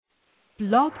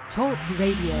Blog Talk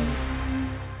Radio.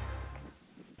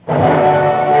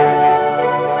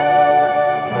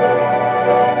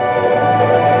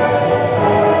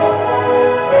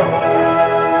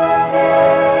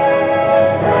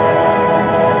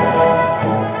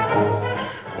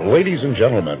 Ladies and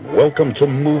gentlemen, welcome to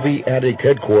Movie Addict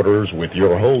Headquarters with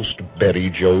your host,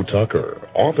 Betty Jo Tucker,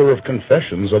 author of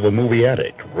Confessions of a Movie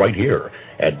Addict, right here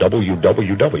at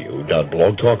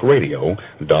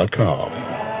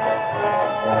www.blogtalkradio.com.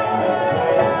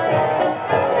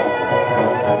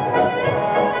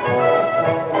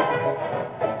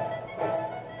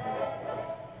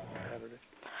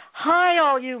 Hi,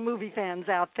 all you movie fans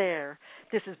out there.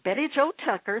 This is Betty Jo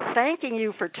Tucker thanking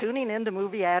you for tuning in to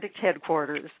Movie Addict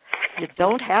Headquarters. You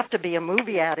don't have to be a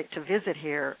movie addict to visit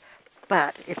here,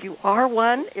 but if you are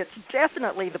one, it's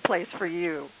definitely the place for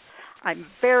you. I'm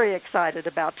very excited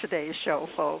about today's show,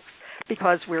 folks,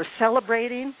 because we're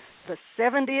celebrating the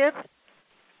 70th,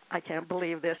 I can't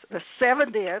believe this, the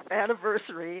 70th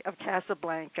anniversary of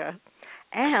Casablanca,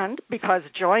 and because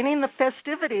joining the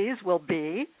festivities will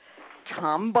be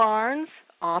Tom Barnes,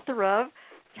 author of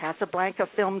Casablanca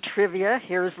Film Trivia,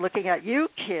 Here's Looking at You,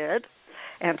 Kid,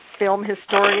 and film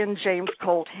historian James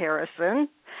Colt Harrison,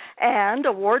 and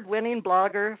award-winning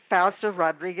blogger Fausta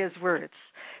Rodriguez Wertz.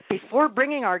 Before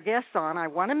bringing our guests on, I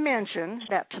want to mention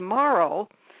that tomorrow,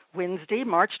 Wednesday,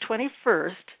 March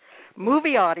 21st,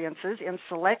 movie audiences in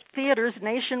select theaters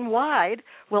nationwide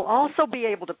will also be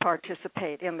able to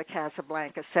participate in the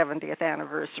Casablanca 70th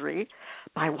anniversary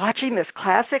by watching this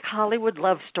classic Hollywood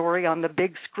love story on the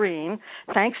big screen,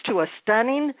 thanks to a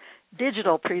stunning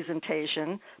digital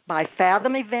presentation by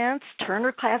Fathom Events,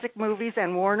 Turner Classic Movies,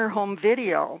 and Warner Home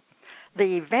Video.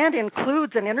 The event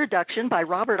includes an introduction by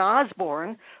Robert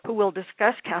Osborne, who will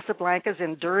discuss Casablanca's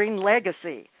enduring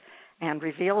legacy and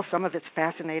reveal some of its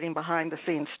fascinating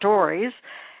behind-the-scenes stories.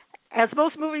 As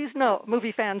most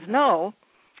movie fans know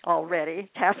already,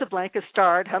 Casablanca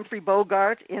starred Humphrey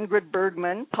Bogart, Ingrid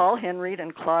Bergman, Paul Henreid,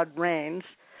 and Claude Rains,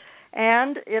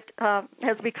 and it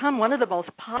has become one of the most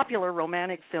popular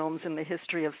romantic films in the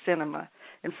history of cinema.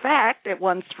 In fact, it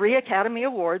won 3 Academy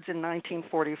Awards in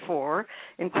 1944,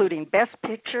 including Best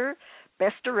Picture,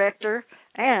 Best Director,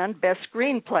 and Best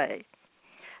Screenplay.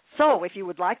 So, if you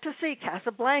would like to see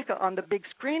Casablanca on the big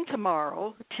screen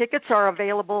tomorrow, tickets are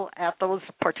available at those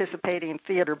participating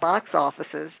theater box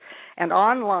offices and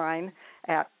online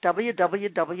at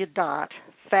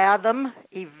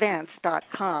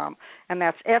www.fathomevents.com, and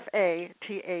that's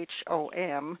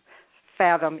FATHOM,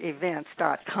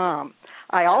 fathomevents.com.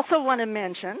 I also want to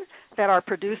mention that our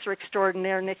producer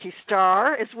extraordinaire, Nikki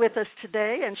Starr, is with us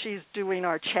today, and she's doing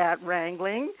our chat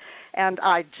wrangling. And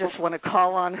I just want to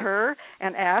call on her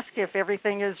and ask if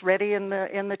everything is ready in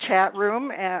the chat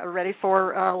room, ready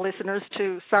for listeners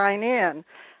to sign in.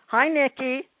 Hi,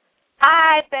 Nikki.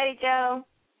 Hi, Betty Jo.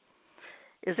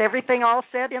 Is everything all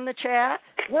set in the chat?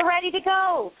 We're ready to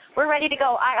go.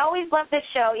 I always love this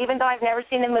show, even though I've never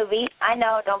seen the movie. I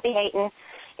know, don't be hating.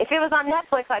 If it was on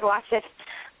Netflix, I'd watch it.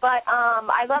 But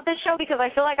I love this show because I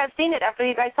feel like I've seen it after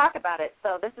you guys talk about it.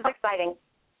 So this is exciting.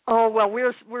 Oh, well,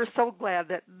 we're so glad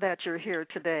that you're here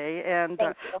today, and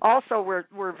also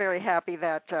we're very happy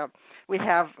that we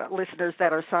have listeners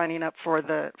that are signing up for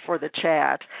the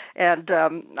chat. And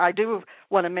I do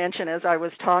want to mention, as I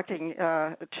was talking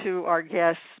to our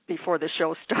guests before the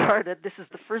show started, this is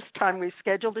the first time we've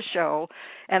scheduled a show,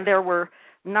 and there were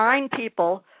 9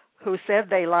 people who said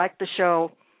they liked the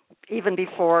show even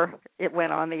before it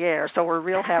went on the air. So we're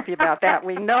real happy about that.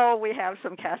 We know we have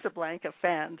some Casablanca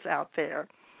fans out there.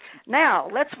 Now,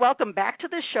 let's welcome back to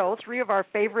the show 3 of our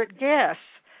favorite guests.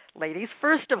 Ladies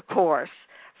first, of course.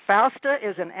 Fausta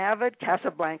is an avid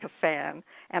Casablanca fan,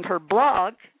 and her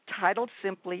blog, titled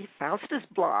simply Fausta's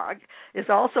Blog, is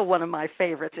also one of my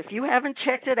favorites. If you haven't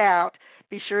checked it out,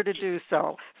 be sure to do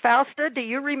so. Fausta, do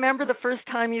you remember the first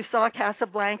time you saw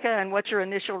Casablanca and what your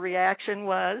initial reaction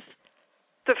was?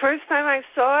 The first time I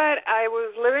saw it, I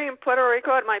was living in Puerto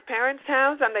Rico at my parents'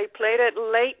 house, and they played it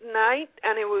late night,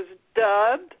 and it was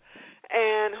dubbed.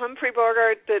 And Humphrey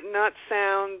Bogart did not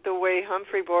sound the way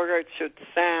Humphrey Bogart should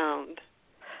sound.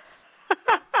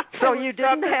 So you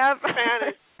didn't have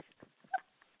Spanish.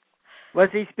 Was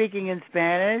he speaking in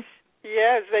Spanish?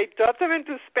 Yes, they dubbed him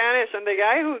into Spanish, and the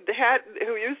guy who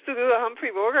used to do the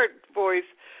Humphrey Bogart voice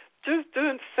just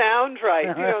didn't sound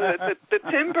right. You know, the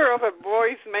timbre of a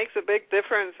voice makes a big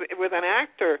difference with an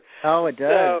actor. Oh, it does.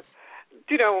 So,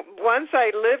 you know, once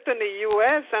I lived in the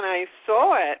U.S. and I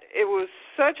saw it, it was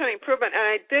such an improvement. And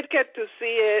I did get to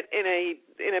see it in a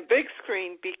big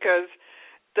screen because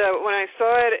when I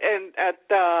saw it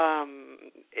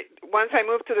once I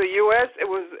moved to the U.S., it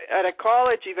was at a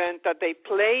college event that they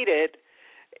played it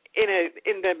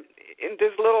in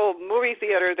this little movie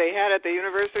theater they had at the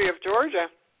University of Georgia,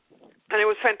 and it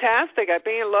was fantastic. I've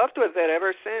been in love with it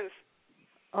ever since.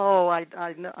 Oh, I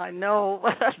know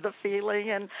the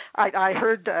feeling, and I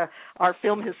heard our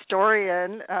film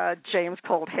historian James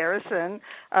Colt Harrison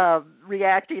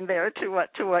reacting there to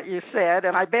what you said,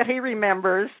 and I bet he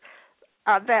remembers.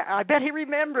 I bet he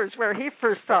remembers where he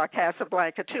first saw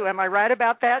Casablanca too. Am I right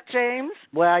about that, James?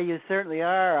 Well, you certainly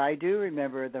are. I do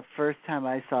remember the first time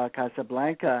I saw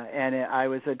Casablanca, and I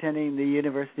was attending the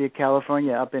University of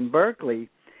California up in Berkeley.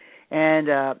 And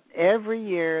every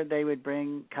year they would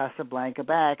bring Casablanca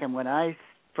back. And when I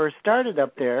first started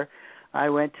up there, I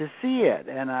went to see it.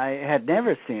 And I had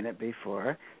never seen it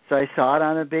before. So I saw it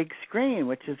on a big screen,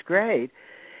 which is great.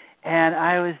 And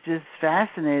I was just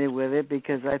fascinated with it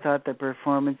because I thought the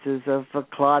performances of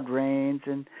Claude Rains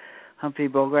and Humphrey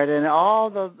Bogart and all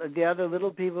the other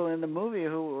little people in the movie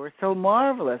who were so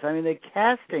marvelous. I mean, the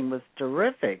casting was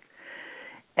terrific.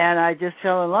 And I just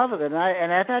fell in love with it.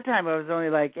 And at that time, I was only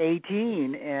like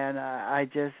 18, and I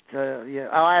just,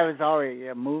 I was already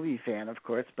a movie fan, of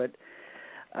course, but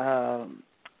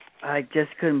I just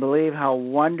couldn't believe how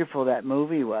wonderful that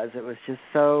movie was. It was just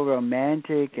so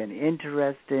romantic and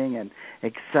interesting and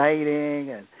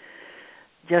exciting and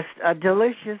just a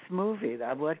delicious movie.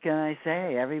 What can I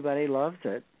say? Everybody loves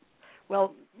it.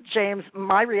 Well, James,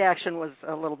 my reaction was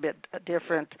a little bit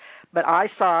different, but I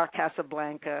saw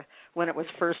Casablanca when it was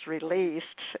first released,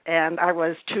 and I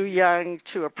was too young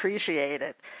to appreciate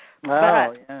it.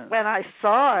 But when I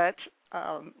saw it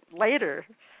later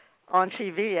on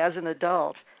TV as an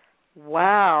adult,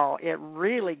 wow, it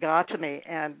really got to me.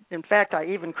 And, in fact, I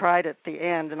even cried at the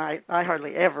end, and I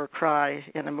hardly ever cry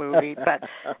in a movie. But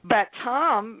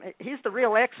Tom, he's the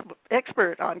real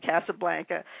expert on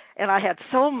Casablanca, and I had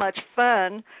so much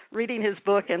fun reading his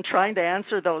book and trying to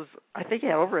answer those, I think he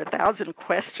had over 1,000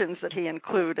 questions that he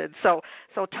included. So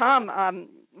Tom,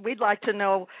 we'd like to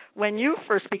know when you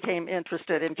first became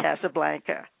interested in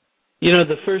Casablanca. You know,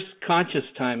 the first conscious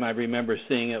time I remember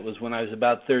seeing it was when I was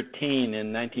about 13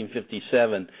 in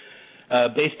 1957.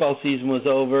 Baseball season was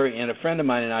over, and a friend of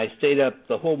mine and I stayed up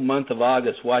the whole month of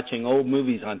August watching old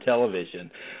movies on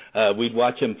television. We'd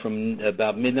watch them from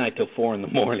about midnight till 4 in the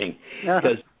morning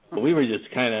because we were just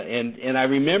kind of, and I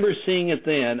remember seeing it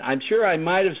then. I'm sure I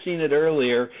might have seen it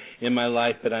earlier in my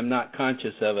life, but I'm not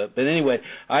conscious of it. But anyway,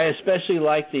 I especially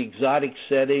liked the exotic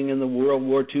setting and the World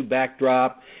War II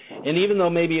backdrop. And even though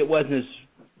maybe it wasn't as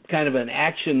kind of an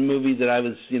action movie that I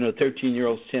was,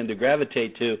 13-year-olds tend to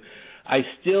gravitate to, I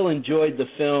still enjoyed the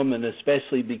film, and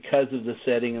especially because of the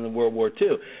setting in the World War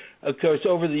II. Of course,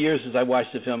 over the years as I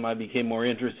watched the film, I became more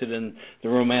interested in the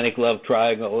romantic love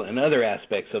triangle and other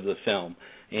aspects of the film.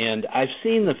 And I've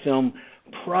seen the film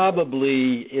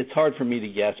probably, it's hard for me to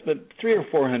guess, but 300 or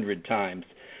 400 times.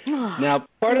 Now,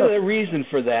 part of the reason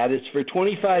for that is for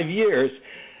 25 years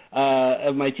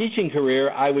of my teaching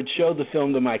career, I would show the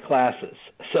film to my classes.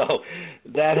 So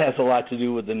that has a lot to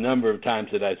do with the number of times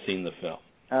that I've seen the film.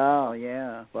 Oh,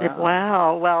 yeah.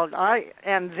 Wow. Well,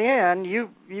 and then you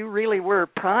really were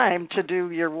primed to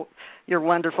do your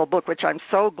wonderful book, which I'm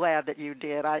so glad that you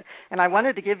did. I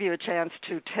wanted to give you a chance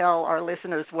to tell our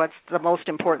listeners what's the most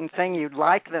important thing you'd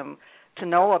like them to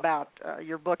know about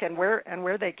your book and where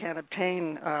they can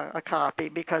obtain a copy,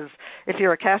 because if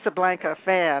you're a Casablanca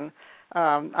fan,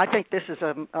 I think this is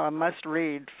a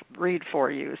must-read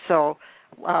for you. So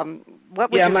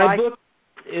what would you my like? book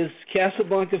is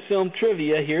Casablanca Film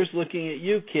Trivia. Here's looking at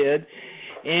you, kid.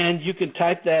 And you can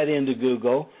type that into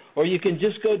Google, or you can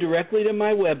just go directly to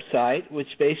my website,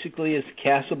 which basically is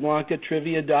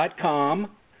CasablancaTrivia.com.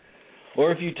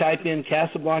 Or if you type in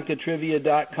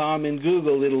CasablancaTrivia.com in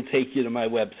Google, it'll take you to my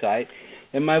website.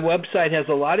 And my website has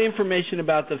a lot of information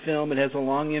about the film. It has a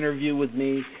long interview with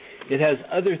me. It has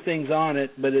other things on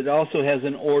it, but it also has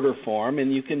an order form,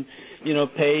 and you can,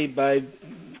 pay by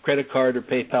credit card or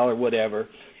PayPal or whatever,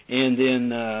 and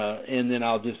then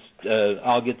I'll just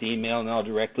I'll get the email and I'll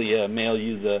directly mail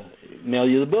you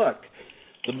the book.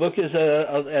 The book is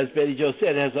as Betty Jo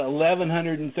said, it has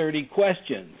 1,130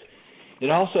 questions. It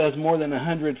also has more than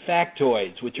 100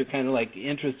 factoids, which are kind of like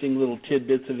interesting little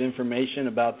tidbits of information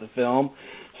about the film,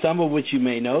 some of which you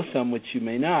may know, some which you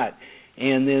may not.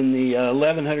 And then the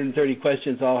 1,130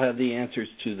 questions all have the answers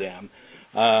to them.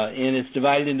 And it's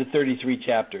divided into 33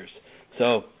 chapters.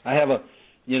 So I have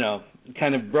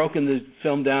kind of broken the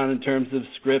film down in terms of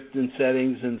script and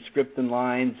settings and script and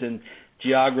lines and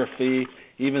geography.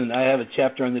 Even I have a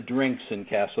chapter on the drinks in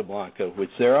Casablanca,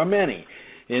 which there are many.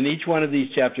 And each one of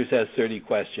these chapters has 30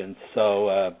 questions.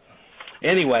 So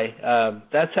anyway,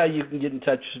 that's how you can get in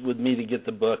touch with me to get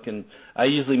the book, and I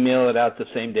usually mail it out the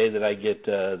same day that I get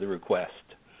the request.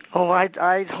 Oh,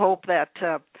 I hope that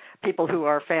people who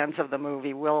are fans of the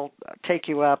movie will take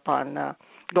you up on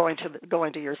going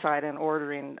to your site and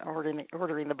ordering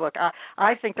the book.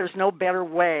 I think there's no better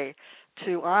way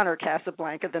to honor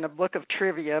Casablanca than a book of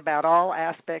trivia about all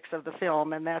aspects of the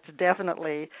film, and that's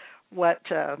definitely what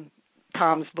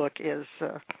Tom's book is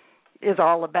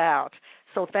all about.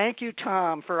 So thank you,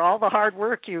 Tom, for all the hard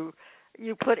work you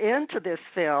put into this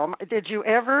film. Did you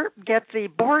ever get the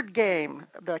board game,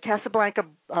 the Casablanca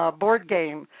board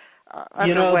game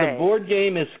underway? The board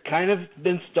game has kind of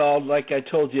been stalled. Like I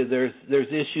told you, there's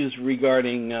issues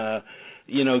regarding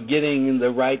getting the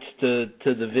rights to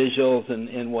the visuals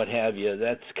and what have you.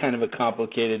 That's kind of a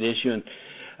complicated issue, and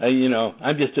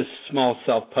I'm just a small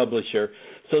self-publisher.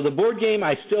 So the board game,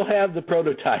 I still have the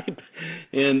prototype,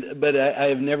 but I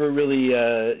have never really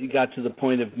got to the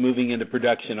point of moving into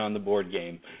production on the board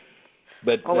game.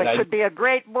 But it could be a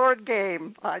great board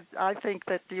game. I think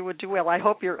that you would do well. I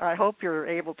hope you're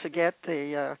able to get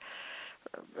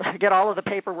all of the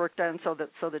paperwork done so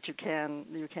that you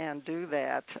can do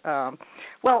that.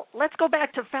 Well, let's go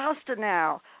back to Fausta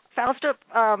now. Fausta,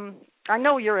 I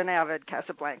know you're an avid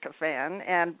Casablanca fan,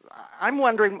 and I'm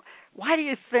wondering, why do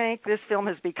you think this film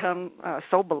has become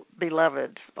so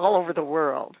beloved all over the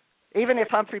world, even if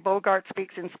Humphrey Bogart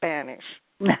speaks in Spanish?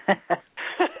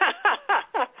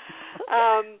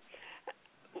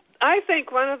 I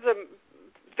think one of the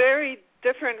very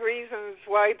different reasons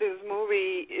why this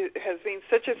movie has been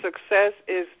such a success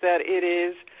is that it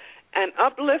is an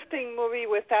uplifting movie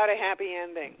without a happy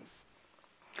ending.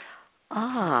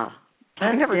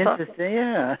 I never thought.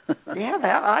 Yeah,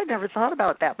 I never thought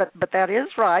about that, but that is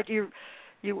right. You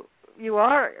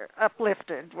are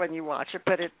uplifted when you watch it,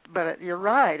 but you're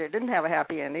right. It didn't have a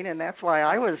happy ending, and that's why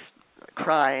I was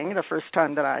crying the first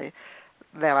time that I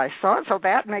saw it. So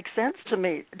that makes sense to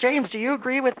me. James, do you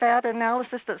agree with that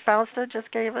analysis that Fausta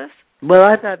just gave us? Well,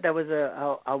 I thought that was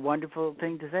a wonderful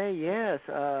thing to say. Yes,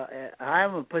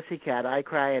 I'm a pussycat. I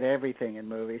cry at everything in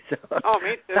movies. So. Oh,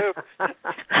 me too.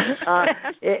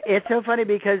 It's so funny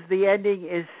because the ending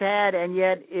is sad, and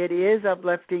yet it is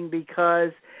uplifting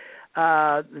because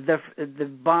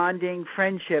the bonding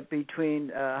friendship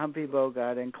between Humphrey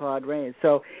Bogart and Claude Rains.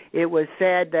 So it was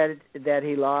sad that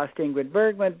he lost Ingrid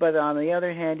Bergman, but on the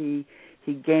other hand,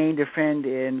 he gained a friend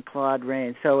in Claude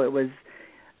Rains. So it was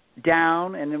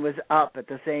down and it was up at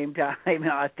the same time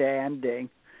at the ending.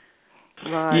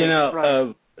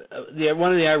 Right.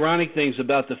 One of the ironic things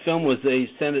about the film was they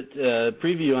sent it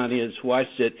preview audience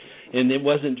watched it, and it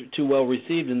wasn't too well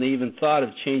received, and they even thought of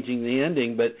changing the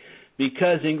ending, but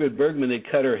because Ingrid Bergman had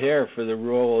cut her hair for the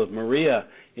role of Maria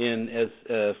in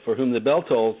For Whom the Bell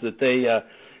Tolls, that they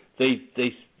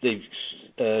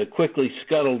quickly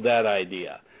scuttled that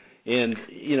idea. And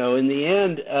in the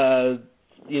end,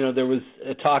 there was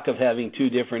a talk of having two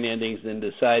different endings and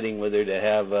deciding whether to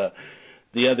have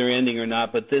the other ending or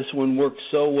not. But this one worked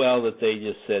so well that they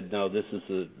just said, no, this is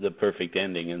the perfect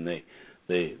ending, and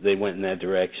they went in that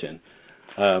direction.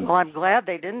 Well, I'm glad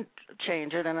they didn't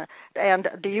change it. And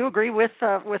do you agree with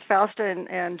Fausta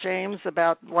and James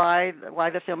about why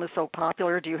the film is so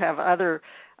popular? Do you have other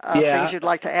things you'd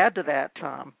like to add to that,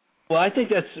 Tom? Well, I think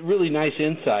that's really nice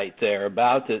insight there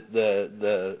about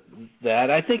that.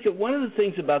 I think one of the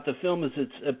things about the film is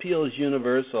its appeal is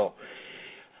universal.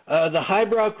 The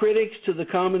highbrow critics to the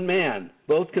common man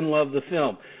both can love the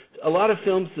film. A lot of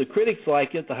films, the critics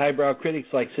like it. The highbrow critics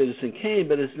like Citizen Kane,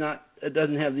 but it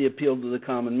doesn't have the appeal to the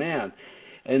common man.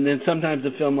 And then sometimes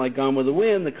a film like Gone with the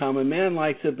Wind, the common man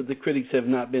likes it, but the critics have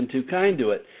not been too kind to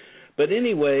it. But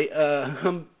anyway,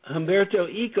 Humberto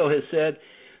Eco has said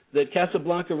that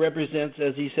Casablanca represents,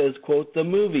 as he says, quote, the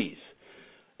movies.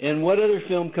 And what other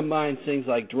film combines things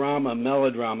like drama,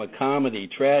 melodrama, comedy,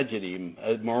 tragedy,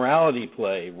 morality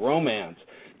play, romance,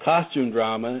 costume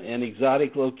drama, and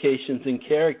exotic locations and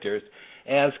characters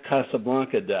as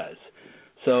Casablanca does?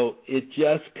 So it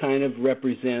just kind of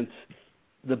represents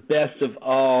the best of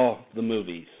all the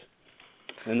movies.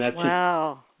 And that's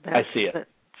I see it.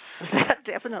 That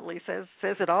definitely says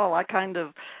it all. I kind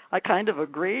of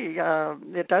agree.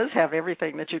 It does have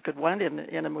everything that you could want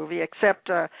in a movie, except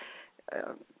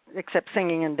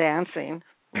singing and dancing.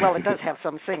 Well, it does have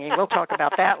some singing. We'll talk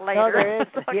about that later. No, there is.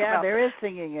 There is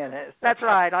singing in it. That's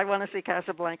right. I want to see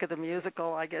Casablanca the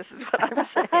musical, I guess is what I'm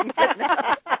saying.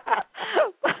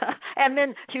 And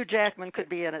then Hugh Jackman could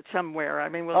be in it somewhere. I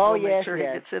mean, we'll make sure he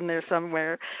gets in there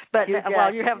somewhere. But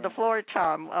while you have the floor,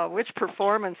 Tom, which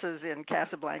performances in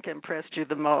Casablanca impressed you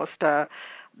the most?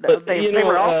 They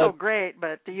were also great,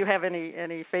 but do you have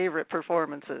any favorite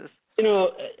performances? You know,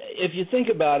 if you think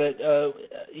about it,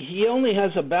 he only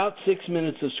has about 6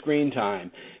 minutes of screen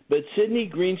time. But Sidney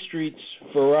Greenstreet's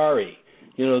Ferrari,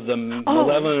 you know, the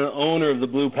malevolent owner of the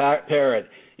Blue Parrot,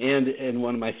 and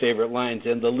one of my favorite lines,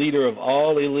 and the leader of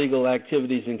all illegal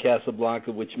activities in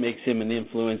Casablanca, which makes him an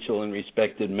influential and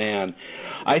respected man.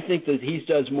 I think that he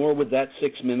does more with that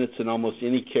 6 minutes than almost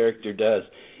any character does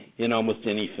in almost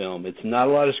any film. It's not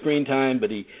a lot of screen time, but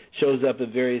he shows up at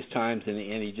various times, and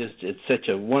he just, it's such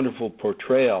a wonderful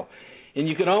portrayal. And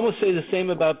you could almost say the same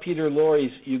about Peter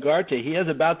Lorre's Ugarte. He has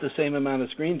about the same amount of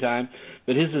screen time,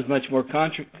 but his is much more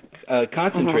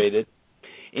concentrated.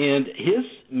 And his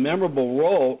memorable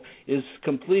role is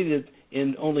completed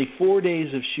in only 4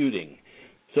 days of shooting.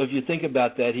 So if you think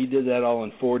about that, he did that all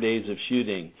in 4 days of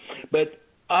shooting. But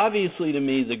obviously, to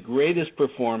me, the greatest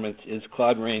performance is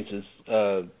Claude Rains'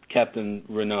 Captain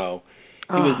Renault.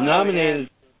 He was nominated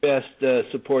for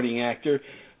Best Supporting Actor,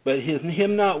 but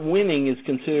him not winning is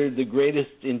considered the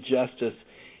greatest injustice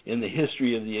in the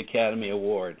history of the Academy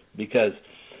Award, because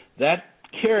that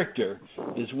character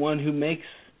is one who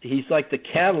he's like the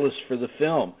catalyst for the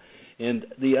film, and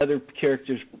the other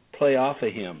characters play off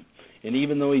of him. And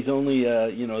even though he's only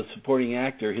a supporting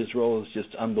actor, his role is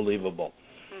just unbelievable.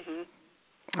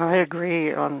 I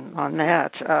agree on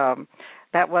that.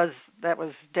 That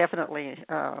was definitely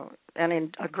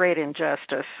a great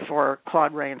injustice for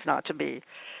Claude Rains not to be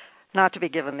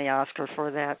given the Oscar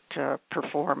for that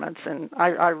performance. And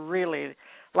I really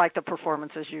like the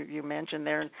performances you mentioned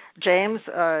there. James,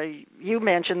 you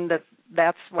mentioned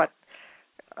that's what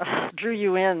drew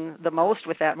you in the most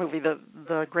with that movie,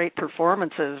 the great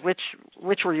performances.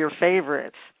 Which were your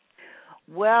favorites?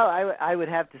 Well, I would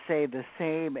have to say the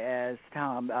same as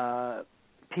Tom.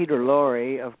 Peter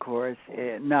Lorre, of course,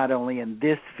 not only in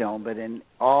this film, but in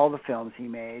all the films he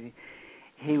made,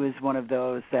 he was one of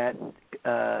those that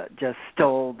just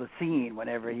stole the scene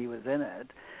whenever he was in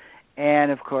it.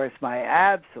 And, of course, my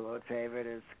absolute favorite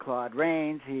is Claude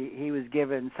Rains. He was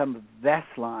given some of the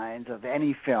best lines of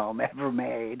any film ever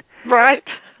made. Right.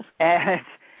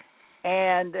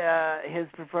 And his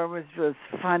performance was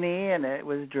funny, and it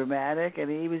was dramatic, and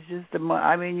he was just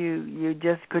you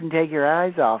just couldn't take your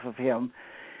eyes off of him.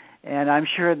 And I'm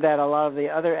sure that a lot of the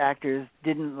other actors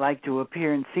didn't like to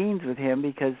appear in scenes with him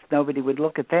because nobody would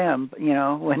look at them,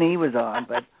 when he was on.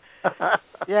 But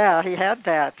yeah, he had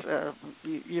that.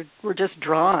 You were just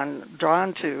drawn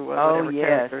to whatever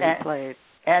character he played.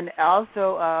 And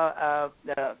also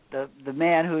the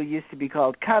man who used to be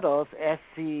called Cuddles,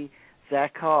 S.C.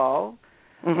 Zakal,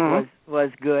 was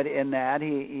good in that.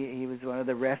 He was one of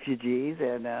the refugees,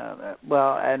 and there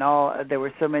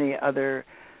were so many other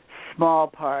small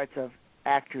parts of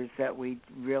actors that we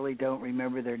really don't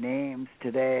remember their names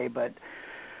today, but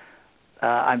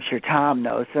I'm sure Tom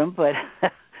knows them. But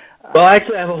well, I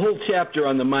actually have a whole chapter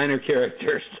on the minor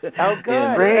characters. Oh,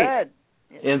 good.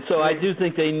 And so I do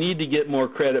think they need to get more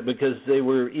credit because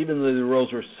even though the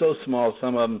roles were so small,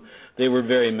 some of them, they were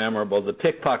very memorable. The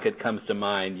pickpocket comes to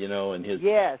mind, and his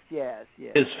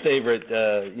his favorite,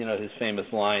 his famous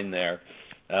line there,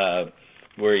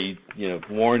 where he,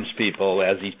 warns people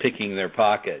as he's picking their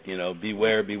pocket,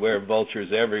 beware, beware,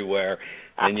 vultures everywhere,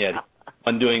 and yet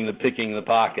undoing the picking the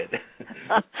pocket.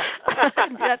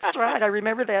 That's right. I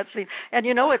remember that scene. And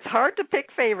it's hard to pick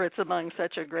favorites among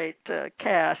such a great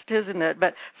cast, isn't it?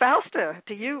 But Fausta,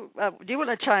 do you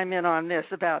want to chime in on this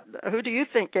about who do you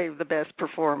think gave the best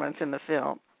performance in the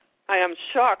film? I am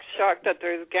shocked that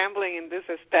there is gambling in this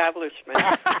establishment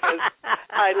because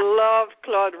I love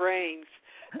Claude Rains.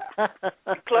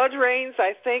 Claude Rains,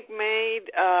 I think,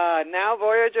 made Now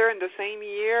Voyager in the same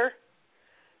year.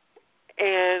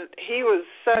 And he was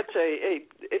such a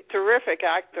terrific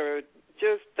actor.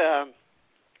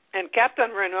 And Captain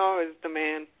Renault is the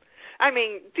man. I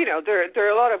mean, there are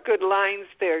a lot of good lines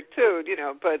there too,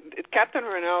 but Captain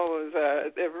Renault was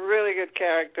a really good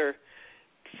character.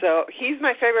 So he's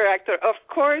my favorite actor. Of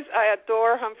course, I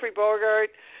adore Humphrey Bogart.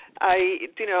 I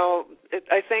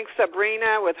think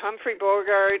Sabrina with Humphrey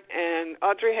Bogart and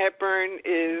Audrey Hepburn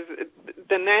is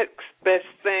the next best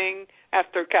thing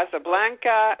after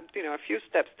Casablanca. A few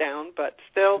steps down, but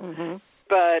still.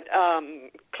 But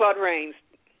Claude Rains.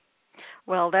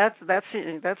 Well, that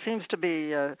seems to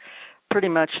be pretty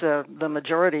much the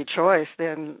majority choice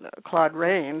then, Claude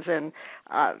Rains, and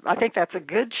I think that's a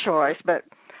good choice. But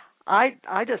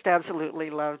I just absolutely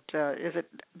loved. Is it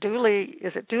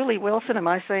Dooley Wilson? Am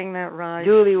I saying that right?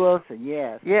 Dooley Wilson,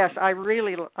 yes. Yes, I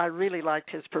really liked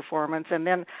his performance, and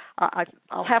then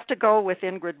I'll have to go with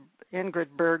Ingrid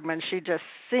Bergman. She just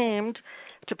seemed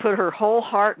to put her whole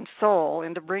heart and soul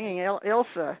into bringing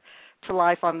Ilsa to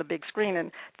life on the big screen,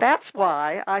 and that's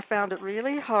why I found it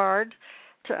really hard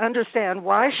to understand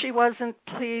why she wasn't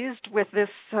pleased with this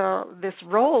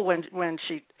role when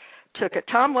she took it.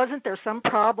 Tom, wasn't there some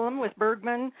problem with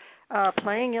Bergman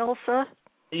playing Ilsa?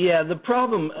 Yeah, the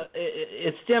problem,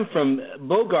 it stemmed from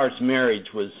Bogart's marriage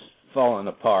was falling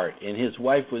apart, and his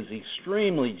wife was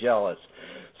extremely jealous.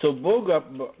 So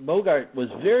Bogart was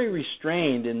very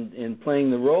restrained in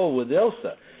playing the role with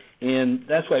Ilsa, and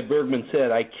that's why Bergman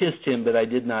said, "I kissed him, but I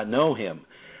did not know him."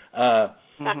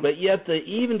 But yet,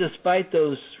 even despite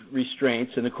those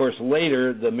restraints, and of course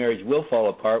later the marriage will fall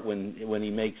apart when he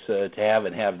makes To Have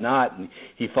and Have Not, and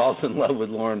he falls in love with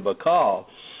Lauren Bacall.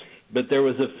 But there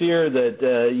was a fear that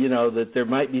that there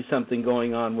might be something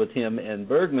going on with him and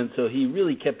Bergman, so he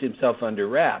really kept himself under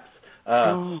wraps.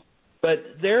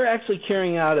 But they're actually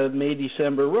carrying out a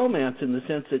May-December romance in the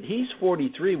sense that he's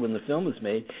 43 when the film is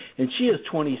made, and she is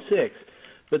 26.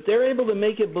 But they're able to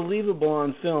make it believable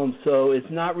on film, so it's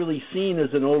not really seen as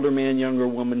an older man, younger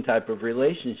woman type of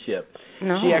relationship.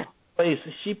 No.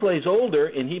 She plays older,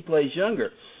 and he plays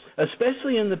younger,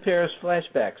 especially in the Paris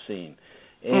flashback scene.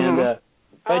 And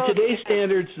by today's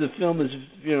standards, the film is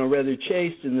rather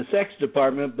chaste in the sex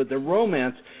department, but the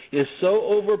romance is so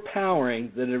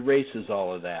overpowering that it erases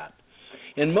all of that.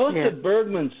 And most of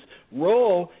Bergman's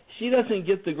role, she doesn't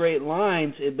get the great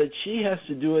lines, but she has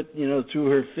to do it, through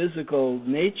her physical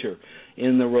nature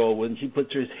in the role when she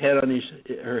puts her head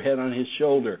on his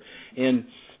shoulder, and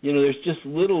there's just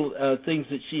little things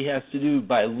that she has to do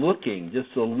by looking, just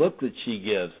the look that she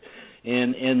gives,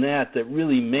 and that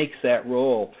really makes that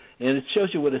role, and it shows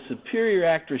you what a superior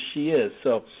actress she is.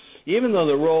 So even though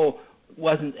the role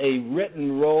wasn't a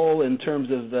written role in terms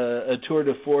of a tour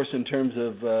de force in terms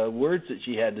of words that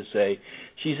she had to say,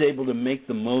 she's able to make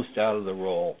the most out of the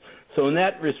role. So in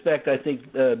that respect, I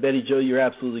think, Betty Jo, you're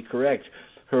absolutely correct.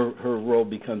 Her role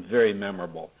becomes very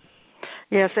memorable.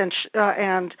 Yes,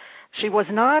 and she was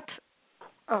not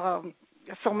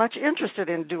so much interested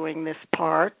in doing this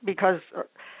part because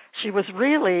she was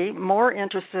really more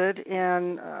interested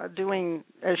in doing,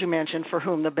 as you mentioned, For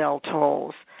Whom the Bell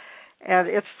Tolls. And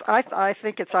I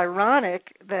think it's ironic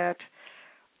that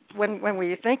when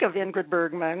we think of Ingrid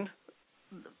Bergman,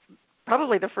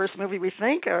 probably the first movie we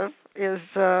think of is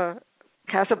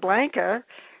Casablanca,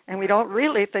 and we don't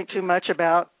really think too much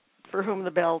about For Whom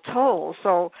the Bell Tolls.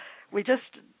 So we just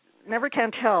never can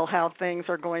tell how things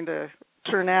are going to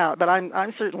turn out. But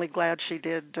I'm certainly glad she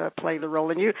did play the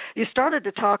role. And you started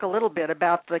to talk a little bit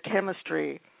about the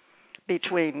chemistry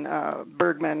between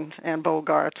Bergman and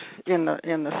Bogart in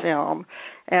the film,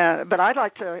 but I'd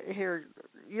like to hear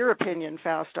your opinion,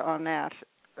 Fausta, on that.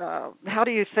 How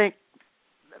do you think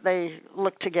they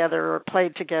looked together or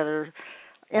played together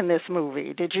in this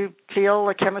movie? Did you feel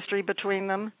a chemistry between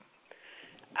them?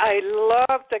 I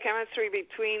love the chemistry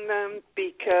between them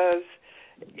because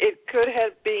it could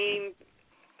have been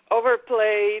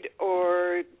overplayed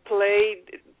or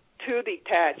played too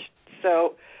detached.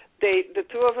 So the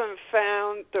two of them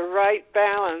found the right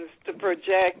balance to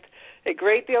project a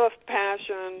great deal of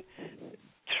passion,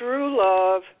 true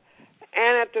love,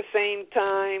 and at the same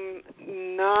time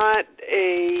not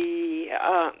a,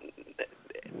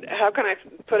 how can I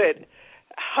put it,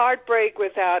 heartbreak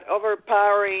without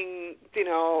overpowering,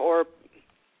 or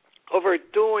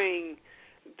overdoing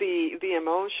the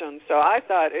emotion. So I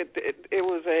thought it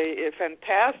was a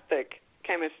fantastic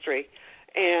chemistry.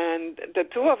 And the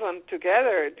two of them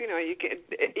together, you can,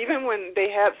 even when they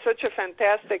have such a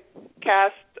fantastic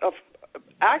cast of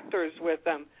actors with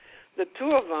them, the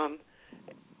two of them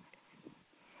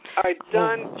are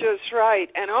done just right.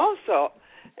 And also,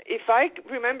 if I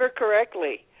remember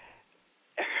correctly,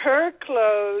 her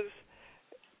clothes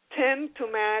tend to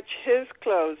match his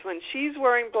clothes. When she's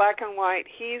wearing black and white,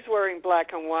 he's wearing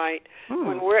black and white.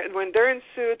 When they're in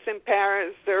suits in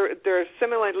Paris, they're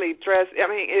similarly dressed. I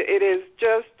mean, it is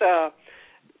just.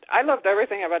 I loved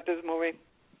everything about this movie.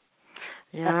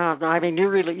 Yeah, I mean,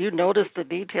 you noticed the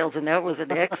details, and that was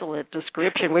an excellent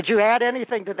description. Would you add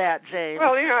anything to that, James?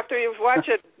 Well, after you've watched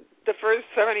it the first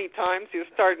 70 times, you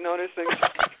start noticing.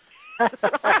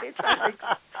 Right.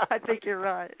 I think you're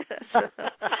right.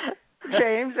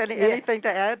 James, anything to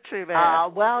add to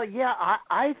that? Well, yeah,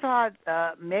 I thought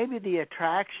maybe the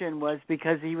attraction was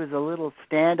because he was a little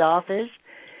standoffish,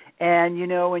 And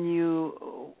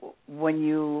when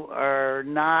you are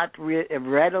not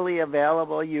readily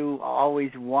available, you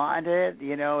always want it.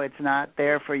 It's not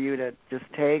there for you to just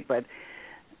take. But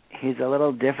he's a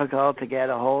little difficult to get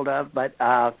a hold of. But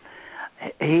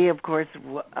he, of course,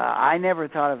 I never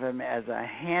thought of him as a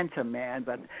handsome man,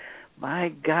 but my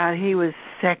God, he was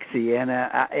sexy. And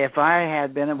if I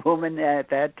had been a woman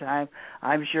at that time,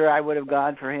 I'm sure I would have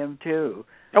gone for him too.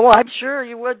 Oh, I'm sure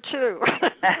you would too.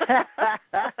 a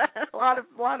lot of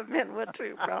men would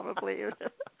too, probably,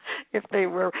 if they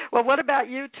were. Well, what about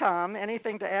you, Tom?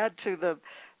 Anything to add to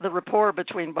the rapport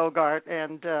between Bogart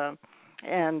and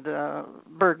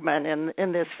Bergman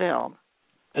in this film?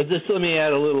 Just let me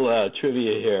add a little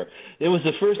trivia here. It was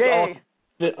the first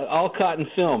all cotton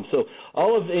film, so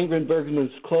all of Ingrid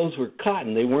Bergman's clothes were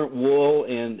cotton. They weren't wool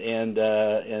and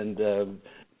the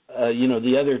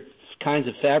other kinds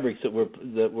of fabrics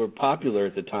that were popular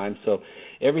at the time. So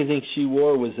everything she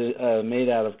wore was made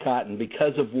out of cotton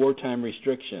because of wartime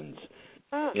restrictions,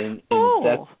 and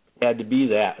that had to be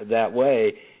that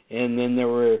way. And then there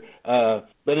were,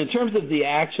 but in terms of the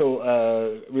actual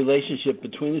relationship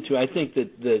between the two, I think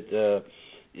that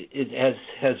it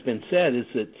has been said is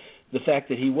that the fact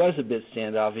that he was a bit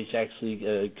standoffish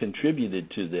actually contributed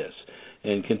to this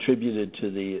and contributed to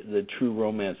the true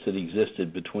romance that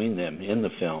existed between them in the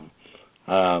film.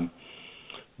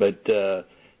 But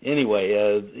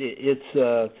anyway,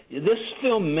 this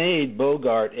film made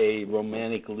Bogart a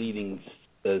romantic leading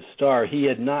star. He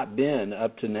had not been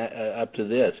up to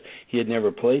this. He had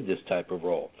never played this type of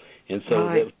role, and so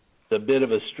it was a bit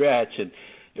of a stretch. And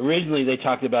originally they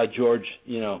talked about George,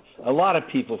 a lot of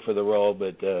people for the role,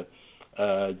 but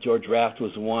George Raft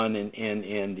was one,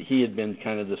 and he had been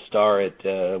kind of the star at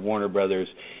Warner Brothers,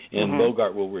 and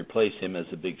Bogart will replace him as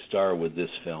a big star with this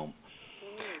film.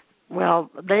 Well,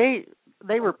 they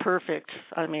were perfect.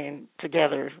 I mean,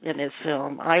 together in this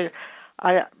film. I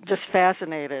just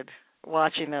fascinated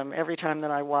watching them every time that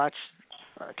I watched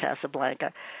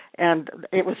Casablanca, and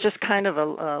it was just kind of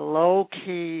a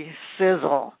low-key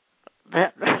sizzle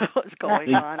that was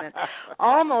going on, and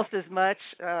almost as much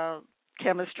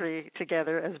chemistry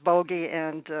together as Bogey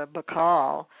and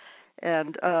Bacall.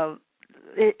 And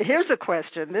here's a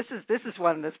question. This is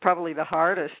one that's probably the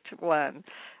hardest one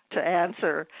to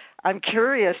answer. I'm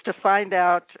curious to find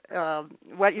out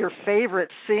what your favorite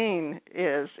scene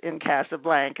is in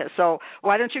Casablanca. So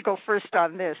why don't you go first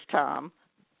on this, Tom?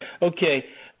 Okay.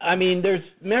 I mean, there's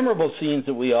memorable scenes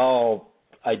that we all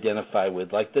identify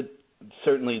with, like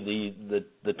certainly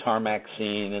the tarmac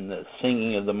scene and the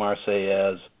singing of the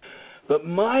Marseillaise. But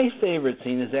my favorite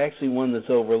scene is actually one that's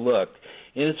overlooked,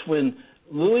 and it's when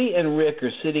Louis and Rick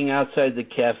are sitting outside the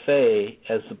cafe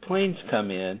as the planes come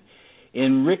in,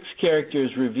 and Rick's character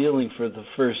is revealing for the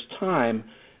first time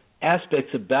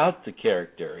aspects about the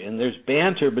character, and there's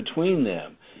banter between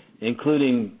them,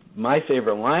 including my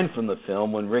favorite line from the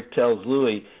film when Rick tells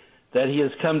Louis that he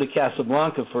has come to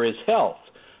Casablanca for his health,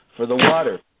 for the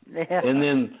water. And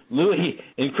then Louis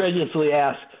incredulously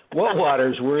asks, what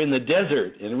waters were in the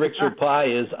desert? And Rick's reply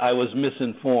is, I was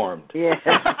misinformed. Yeah.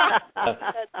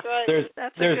 That's right.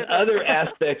 There's other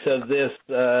aspects of this,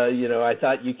 I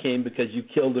thought you came because you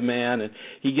killed a man, and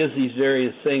he gives these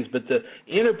various things, but the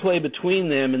interplay between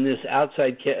them and this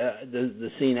outside, the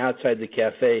scene outside the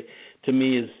cafe, to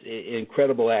me is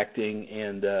incredible acting,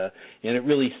 and it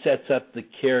really sets up the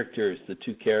characters, the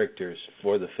two characters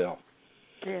for the film.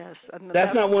 Yes,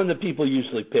 that's not one that people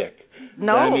usually pick.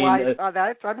 No, I'm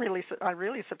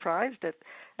really surprised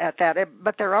at that.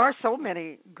 But there are so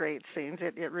many great scenes.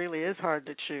 It really is hard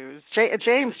to choose.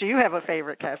 James, do you have a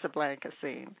favorite Casablanca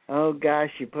scene? Oh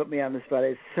gosh, you put me on the spot.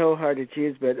 It's so hard to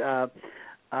choose, but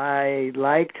I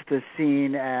liked the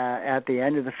scene at the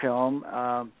end of the film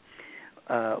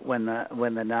when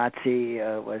the Nazi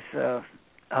was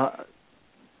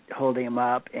holding him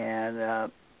up,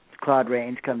 and Claude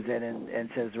Rains comes in and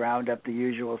says, round up the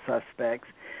usual suspects.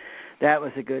 That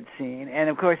was a good scene. And,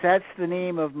 of course, that's the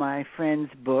name of my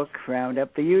friend's book, Round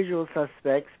Up the Usual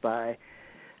Suspects by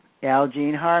Al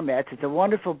Jean Harmetz. It's a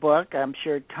wonderful book. I'm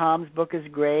sure Tom's book is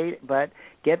great, but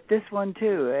get this one,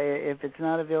 too. If it's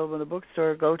not available in the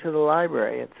bookstore, go to the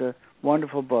library. It's a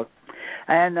wonderful book.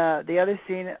 And the other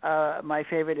scene, my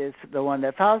favorite, is the one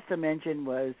that Fausta mentioned,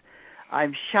 was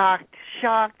I'm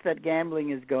shocked that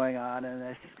gambling is going on in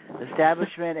this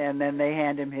establishment, and then they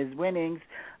hand him his winnings.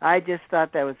 I just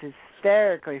thought that was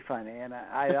hysterically funny, and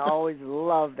I always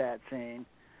loved that scene.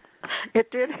 It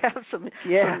did have some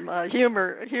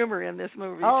humor in this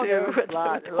movie too. With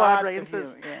Claude Rains'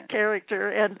 character,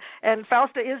 and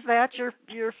Fausta, is that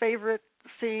your favorite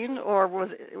scene, or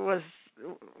was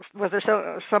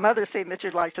there some other scene that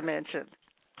you'd like to mention?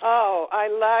 Oh, I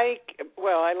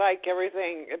like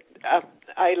everything.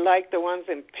 I like the ones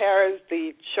in Paris,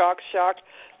 the shock,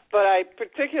 but I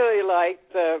particularly like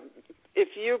if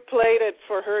you played it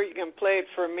for her, you can play it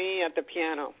for me at the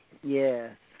piano.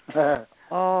 Yes.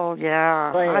 Oh,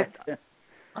 yeah.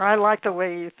 I like the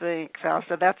way you think,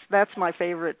 Fausta. That's my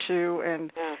favorite, too.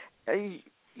 And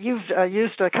you've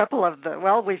used a couple of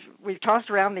we've tossed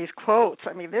around these quotes.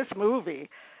 I mean, this movie,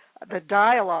 the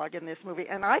dialogue in this movie,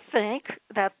 and I think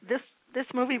that this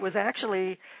movie was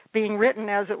actually being written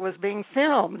as it was being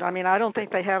filmed. I mean, I don't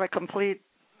think they had a complete,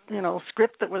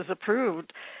 script that was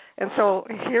approved. And so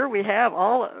here we have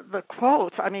all the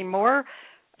quotes. I mean, more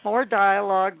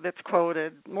dialogue that's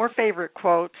quoted, more favorite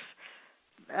quotes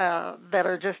that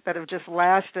have just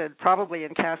lasted probably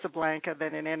in Casablanca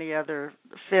than in any other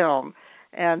film.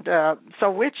 And so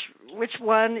which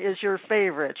one is your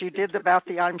favorite? You did about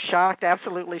the I'm shocked,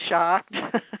 absolutely shocked.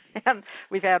 And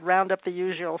we've had Round Up the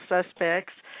Usual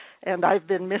Suspects, and I've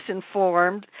been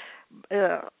misinformed.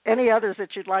 Any others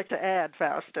that you'd like to add,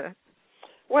 Fausta?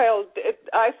 Well,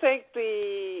 I think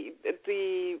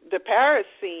the Paris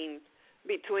scene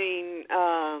between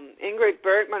Ingrid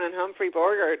Bergman and Humphrey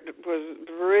Bogart was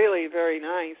really very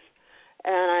nice.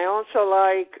 And I also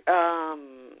like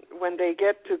when they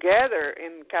get together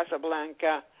in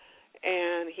Casablanca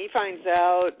and he finds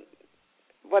out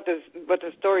what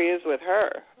the story is with her.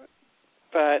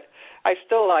 But I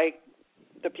still like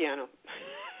the piano.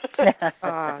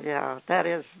 Yeah,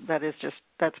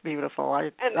 that's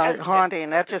beautiful. Haunting.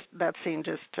 That scene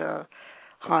just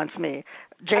haunts me.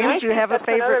 James, do you have a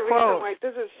favorite quote? Why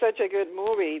this is such a good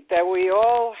movie that we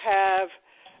all have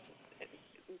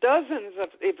dozens of,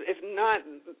 if not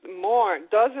more,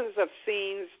 dozens of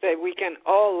scenes that we can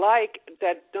all like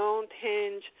that don't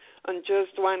hinge on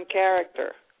just one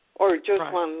character or just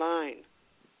one line.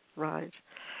 Right.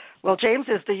 Well, James,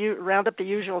 is Round Up the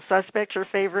Usual Suspects your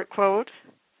favorite quote?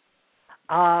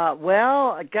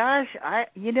 Well, gosh, I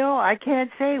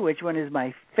can't say which one is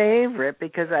my favorite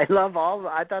because I love all.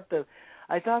 I thought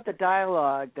the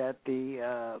dialogue that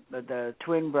the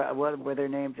twin what were their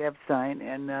names, Epstein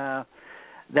and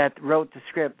that wrote the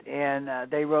script, and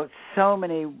they wrote so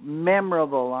many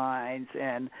memorable lines,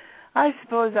 and I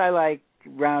suppose I like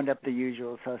Round Up the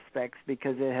Usual Suspects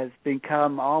because it has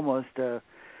become almost a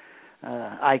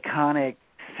iconic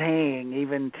saying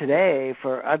even today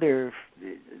for other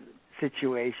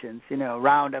situations,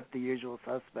 round up the usual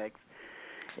suspects.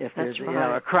 If there's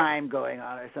a crime going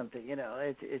on or something,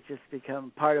 it's just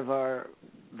become part of our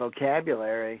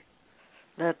vocabulary.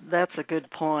 That's a good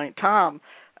point, Tom.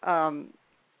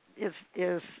 Is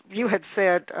you had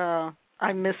said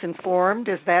I'm misinformed?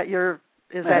 Is that your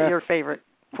favorite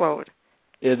quote?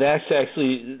 Yeah, that's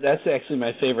actually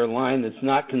my favorite line. That's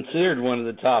not considered one of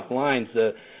the top lines.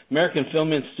 The American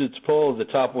Film Institute's poll of the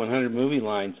top 100 movie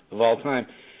lines of all time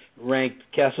ranked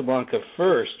Casablanca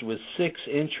first with 6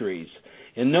 entries,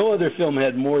 and no other film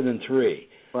had more than 3.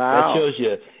 Wow. That shows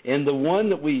you. And the one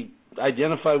that we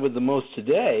identified with the most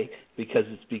today, because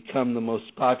it's become the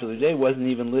most popular today, wasn't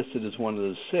even listed as one of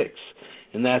those 6.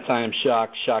 And that's I Am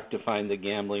Shocked to find that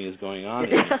gambling is going on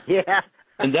here. Yeah.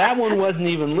 And that one wasn't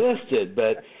even listed.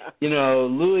 But,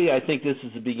 Louis, I think this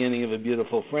is the beginning of a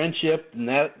beautiful friendship. And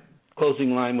that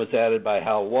closing line was added by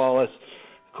Hal Wallace.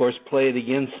 Of course, play it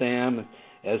again, Sam,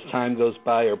 as time goes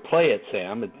by, or play it,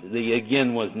 Sam. The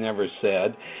again was never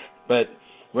said. But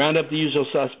Round Up the Usual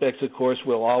Suspects, of course,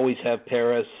 will always have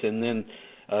Paris. And then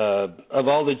of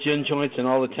all the gin joints in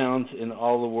all the towns in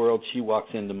all the world, she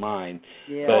walks into mine.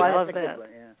 Yeah, but, I love that.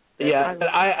 Yeah,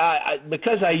 I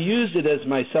because I used it as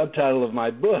my subtitle of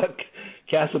my book,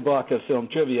 Casablanca Film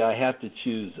Trivia, I have to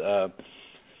choose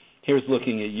Here's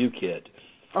Looking at You, Kid.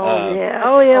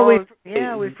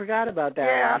 We forgot about that.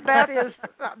 Yeah, that is.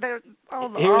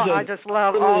 I just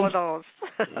love all of those.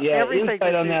 Yeah,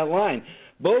 insight on that line.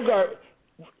 Bogart,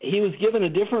 he was given a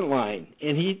different line,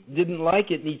 and he didn't like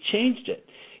it, and he changed it.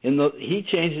 And he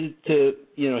changed it to,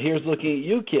 Here's Looking at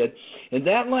You, Kid. And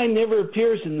that line never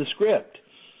appears in the script.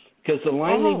 Because the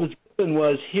line he was given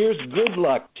was, Here's good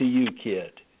luck to you,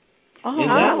 kid. In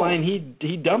that line,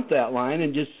 he dumped that line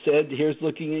and just said, Here's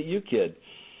looking at you, kid.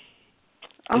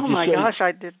 Oh my gosh,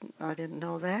 I didn't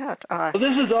know that. Well,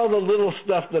 this is all the little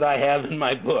stuff that I have in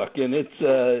my book, and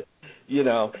it's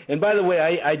And by the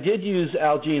way, I did use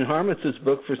Al Jean Harmons's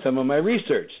book for some of my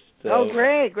research. So,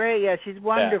 great! Yeah, she's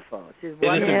wonderful. Yeah. She's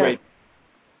wonderful. It is a great.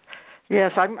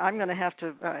 Yes, I'm going to have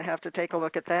to take a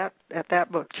look at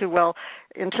that book too. Well,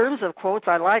 in terms of quotes,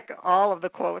 I like all of the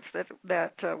quotes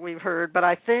that we've heard, but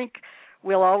I think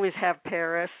We'll Always Have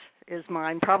Paris is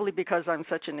mine, probably because I'm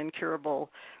such an incurable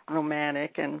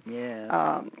romantic. And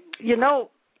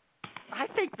I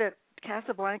think that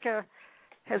Casablanca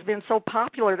has been so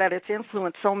popular that it's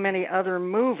influenced so many other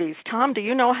movies. Tom, do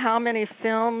you know how many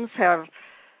films have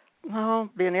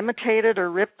been imitated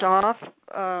or ripped off?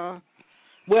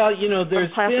 Well,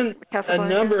 there's been a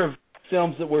number of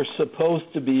films that were supposed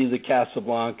to be the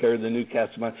Casablanca or the new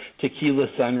Casablanca. Tequila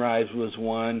Sunrise was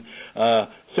one.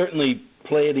 Certainly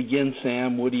Play It Again,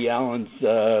 Sam, Woody Allen's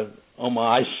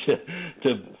homage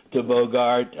to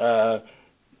Bogart.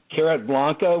 Carrot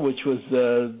Blanca, which was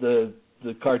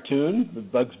the cartoon, the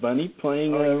Bugs Bunny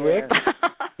playing Rick.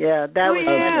 Yeah, that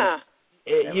was.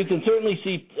 You can certainly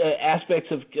see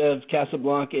aspects of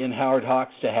Casablanca in Howard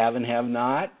Hawks' To Have and Have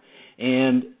Not,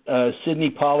 and Sidney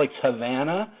Pollack's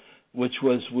Havana, which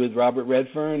was with Robert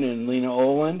Redfern and Lena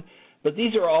Olin. But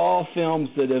these are all films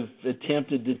that have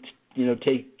attempted to,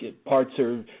 take parts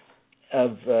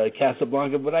of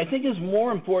Casablanca. But I think is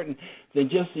more important than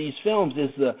just these films is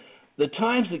the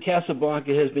times that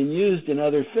Casablanca has been used in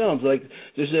other films. Like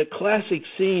there's a classic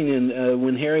scene in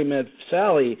When Harry Met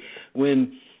Sally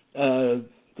when the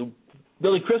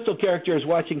Billy Crystal character is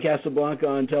watching Casablanca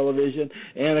on television,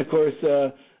 and of course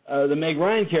the Meg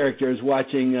Ryan character is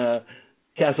watching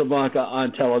Casablanca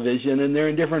on television, and they're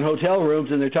in different hotel rooms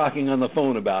and they're talking on the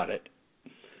phone about it.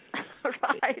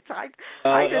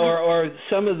 Right. Or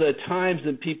some of the times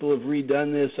that people have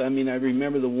redone this. I mean, I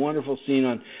remember the wonderful scene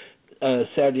on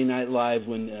Saturday Night Live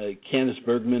when Candace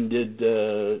Bergman did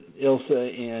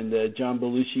Ilsa and John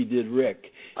Belushi did Rick,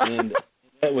 and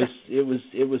it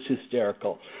was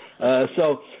hysterical.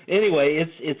 So anyway,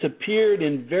 it's appeared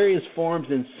in various forms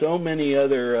in so many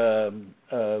other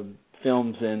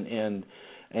films and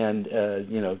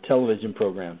television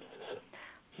programs.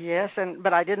 Yes,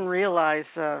 but I didn't realize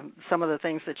some of the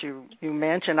things that you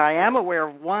mentioned. I am aware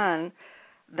of one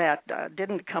that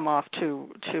didn't come off too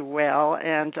well,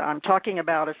 and I'm talking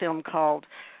about a film called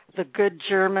The Good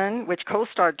German, which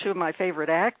co-starred two of my favorite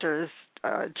actors,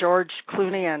 George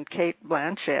Clooney and Cate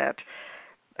Blanchett.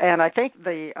 And I think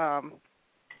the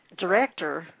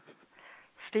director,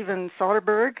 Steven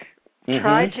Soderbergh,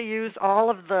 tried to use all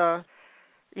of the,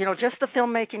 just the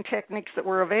filmmaking techniques that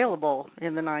were available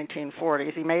in the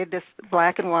 1940s. He made this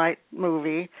black and white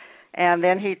movie, and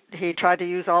then he tried to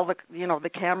use all the, the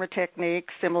camera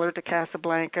techniques similar to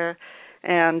Casablanca,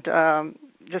 and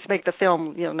just make the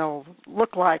film,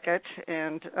 look like it.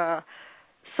 And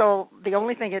so the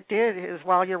only thing it did is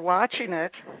while you're watching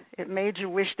it, it made you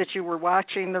wish that you were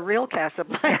watching the real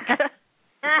Casablanca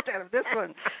instead of this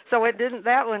one. So it didn't.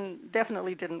 That one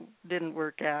definitely didn't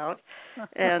work out.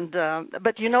 And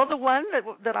but the one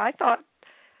that I thought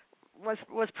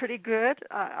was pretty good.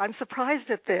 I'm surprised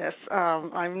at this.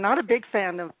 I'm not a big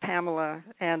fan of Pamela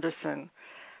Anderson,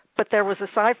 but there was a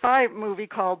sci-fi movie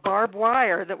called Barbed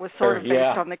Wire that was sort of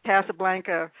based on the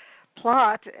Casablanca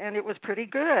plot, and it was pretty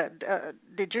good.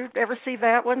 Did you ever see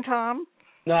that one, Tom?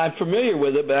 No, I'm familiar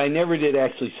with it, but I never did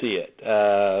actually see it.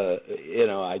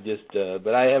 I just,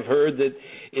 but I have heard that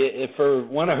for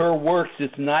one of her works,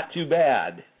 it's not too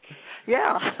bad.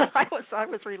 Yeah, I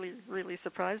was really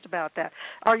surprised about that.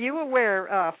 Are you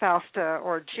aware, Fausta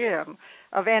or Jim,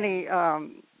 of any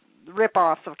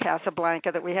rip-offs of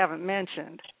Casablanca that we haven't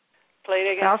mentioned? Play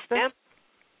it again. Fausta?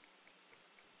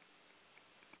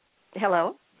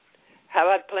 Hello? How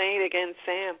about Playing It Again,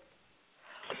 Sam?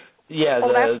 Yeah.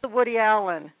 That's the Woody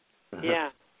Allen. Yeah.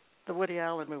 The Woody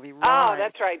Allen movie. Right. Oh,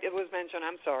 that's right. It was mentioned.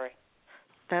 I'm sorry.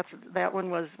 That one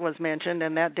was mentioned,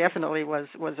 and that definitely was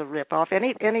a rip-off.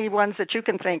 Any ones that you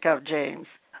can think of, James?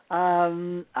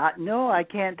 No, I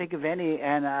can't think of any.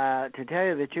 And to tell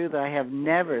you the truth, I have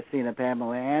never seen a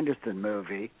Pamela Anderson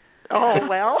movie. Oh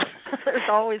well, there's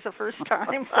always a first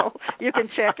time, so you can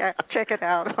check it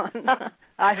out on.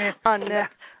 I'm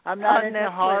not into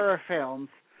Netflix. Horror films.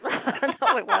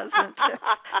 No, it wasn't.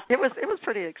 It was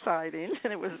pretty exciting,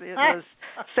 and it was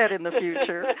set in the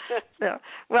future. Yeah.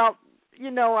 Well,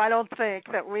 I don't think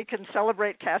that we can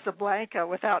celebrate Casablanca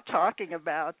without talking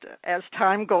about As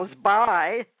Time Goes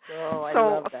By. Oh, I so,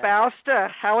 love that. Fausta,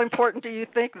 how important do you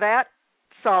think that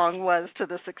song was to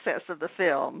the success of the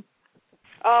film?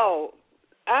 Oh,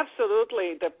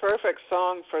 absolutely, the perfect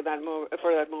song for that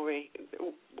movie.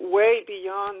 Way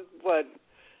beyond what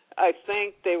I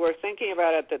think they were thinking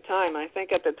about at the time. I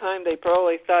think at the time they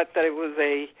probably thought that it was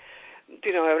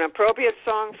an appropriate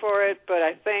song for it, but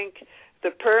I think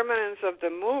the permanence of the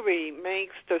movie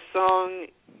makes the song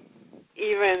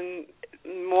even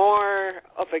more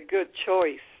of a good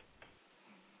choice.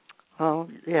 Oh,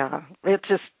 yeah.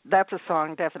 That's a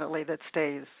song definitely that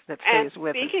stays with us.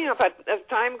 Speaking of as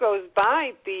time goes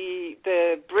by,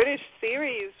 the British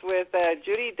series with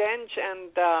Judi Dench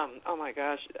and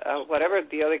whatever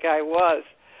the other guy was,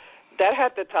 that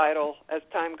had the title As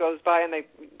Time Goes By, and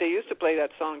they used to play that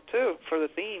song too for the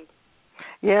theme.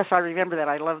 Yes, I remember that.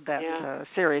 I loved that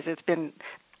series. It's been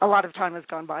a lot of time has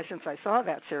gone by since I saw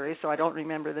that series, so I don't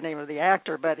remember the name of the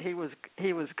actor, but he was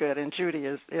good, and Judy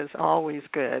is always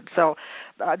good. So,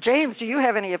 James, do you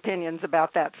have any opinions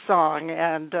about that song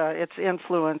and its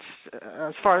influence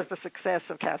as far as the success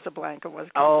of Casablanca was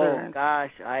concerned? Oh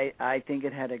gosh, I think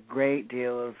it had a great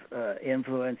deal of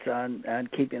influence on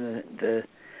keeping the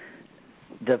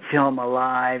film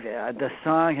alive. The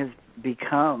song has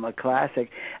become a classic,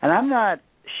 and I'm not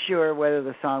sure whether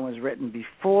the song was written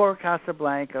before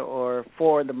Casablanca or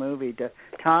for the movie.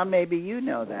 Tom, maybe you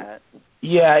know that.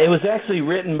 Yeah, it was actually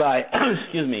written by,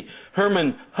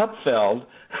 Herman Hupfeld.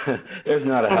 There's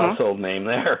not a household name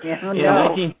there. Yeah, in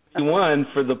 1951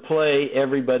 for the play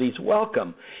Everybody's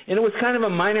Welcome. And it was kind of a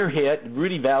minor hit.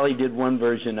 Rudy Valley did one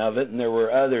version of it, and there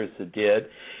were others that did.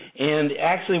 And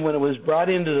actually, when it was brought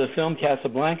into the film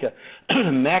Casablanca,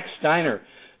 Max Steiner,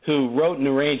 who wrote and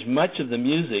arranged much of the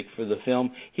music for the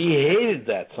film, he hated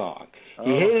that song. Oh.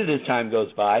 He hated As Time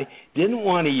Goes By, didn't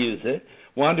want to use it,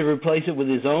 wanted to replace it with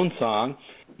his own song.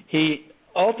 He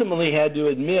ultimately had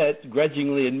to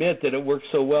grudgingly admit that it worked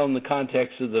so well in the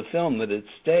context of the film that it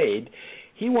stayed.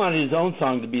 He wanted his own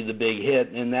song to be the big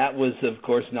hit, and that was, of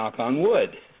course, Knock on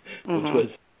Wood, which was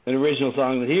an original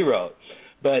song that he wrote.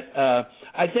 But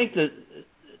I think that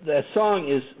the song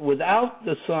is, without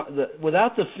the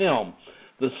film,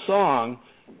 the song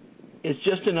is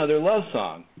just another love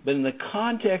song. But in the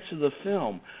context of the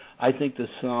film, I think the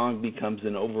song becomes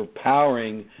an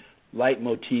overpowering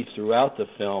leitmotif throughout the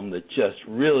film that just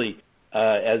really,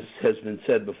 as has been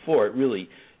said before, it really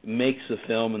makes the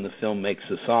film and the film makes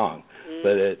the song.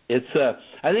 But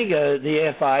I think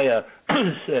the AFI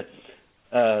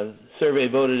survey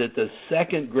voted it the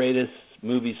second greatest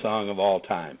movie song of all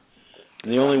time.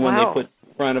 And the only one they put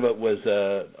in front of it was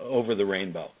Over the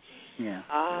Rainbow. Yeah.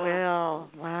 Well,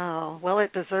 wow. Well,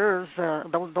 it deserves.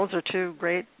 Those are two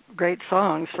great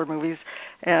songs for movies.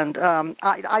 And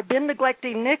I've been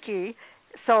neglecting Nikki,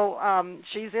 so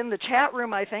she's in the chat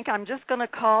room, I think. I'm just going to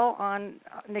call on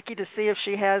Nikki to see if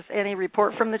she has any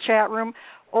report from the chat room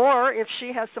or if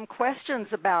she has some questions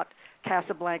about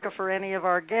Casablanca for any of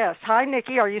our guests. Hi,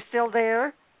 Nikki. Are you still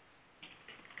there?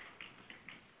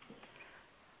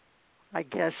 I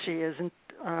guess she isn't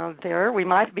there. We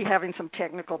might be having some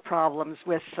technical problems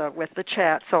with the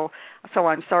chat, so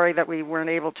I'm sorry that we weren't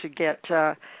able to get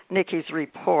Nikki's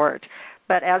report.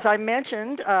 But as I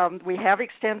mentioned, we have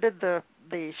extended the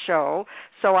show,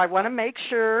 so I want to make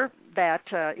sure that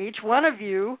each one of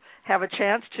you have a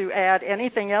chance to add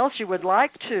anything else you would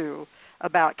like to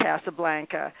about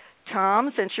Casablanca.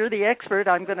 Tom, since you're the expert,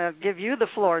 I'm going to give you the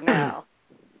floor now.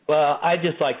 Well, I'd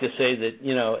just like to say that,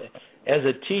 as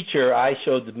a teacher, I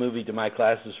showed the movie to my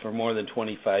classes for more than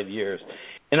 25 years.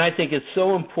 And I think it's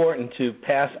so important to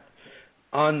pass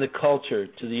on the culture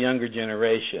to the younger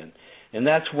generation. And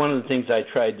that's one of the things I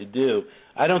tried to do.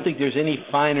 I don't think there's any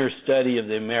finer study of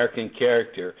the American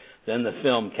character than the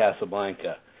film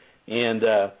Casablanca. And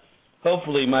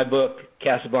hopefully my book,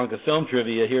 Casablanca Film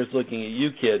Trivia, Here's Looking at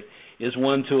You, Kid, is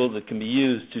one tool that can be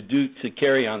used to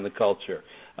carry on the culture.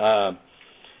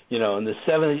 In the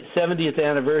 70th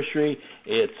anniversary,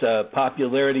 its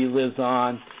popularity lives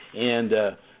on,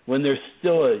 and when there's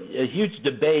still a huge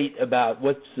debate about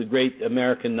what's the great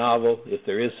American novel, if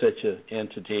there is such an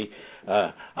entity,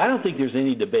 I don't think there's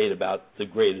any debate about the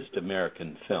greatest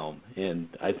American film, and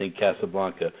I think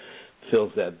Casablanca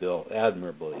fills that bill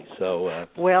admirably. So,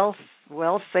 well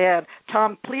said.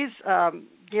 Tom, please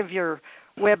give your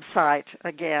website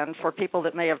again for people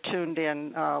that may have tuned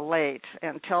in late,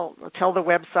 and tell the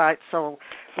website so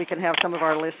we can have some of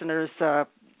our listeners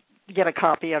get a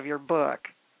copy of your book.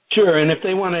 Sure, and if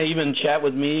they want to even chat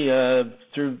with me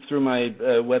through my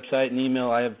website and email,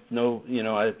 I have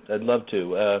I'd love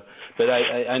to. But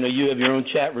I know you have your own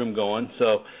chat room going,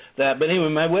 so that. But anyway,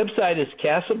 my website is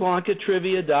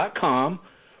CasablancaTrivia.com,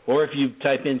 or if you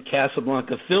type in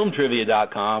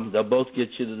CasablancaFilmTrivia.com, they'll both get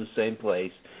you to the same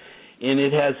place. And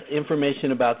it has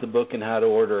information about the book and how to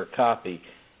order a copy.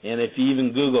 And if you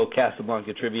even Google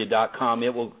CasablancaTrivia.com,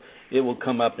 it will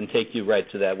come up and take you right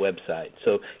to that website.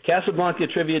 So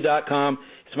CasablancaTrivia.com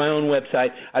is my own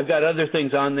website. I've got other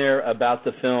things on there about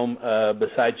the film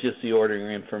besides just the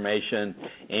ordering information.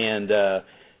 And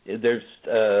there's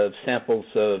samples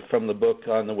from the book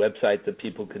on the website that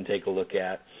people can take a look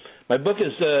at. My book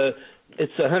is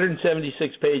it's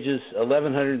 176 pages,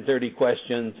 1,130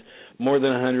 questions, more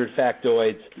than 100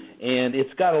 factoids, and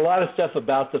it's got a lot of stuff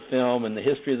about the film and the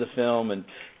history of the film and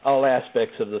all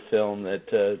aspects of the film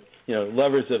that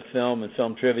lovers of film and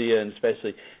film trivia, and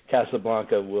especially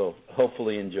Casablanca will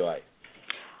hopefully enjoy.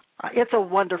 It's a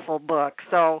wonderful book.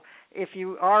 So if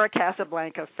you are a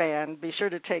Casablanca fan, be sure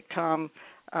to take Tom's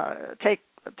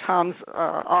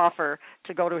offer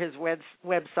to go to his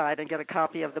website and get a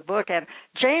copy of the book. And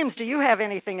James, do you have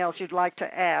anything else you'd like to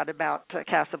add about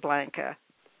Casablanca?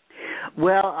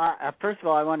 Well, first of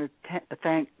all, I want to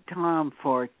thank Tom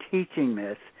for teaching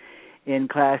this in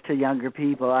class to younger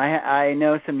people. I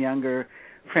know some younger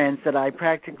friends that I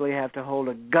practically have to hold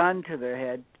a gun to their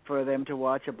head for them to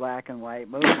watch a black and white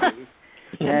movie.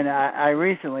 And I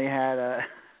recently had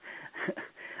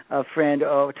a friend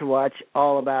to watch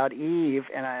All About Eve,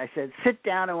 and I said, sit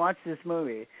down and watch this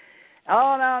movie.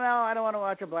 Oh, no, I don't want to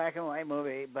watch a black and white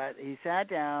movie. But he sat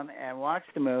down and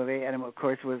watched the movie, and of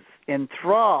course was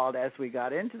enthralled as we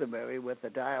got into the movie with the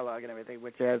dialogue and everything,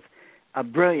 which has a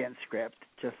brilliant script,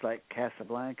 just like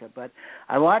Casablanca. But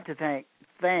I want to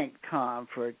thank Tom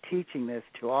for teaching this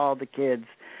to all the kids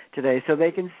today so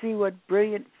they can see what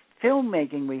brilliant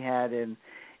filmmaking we had in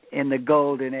the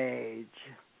golden age.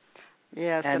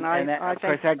 Yes, and I of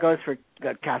course that goes for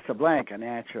Casablanca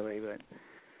naturally, but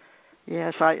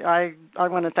yes, I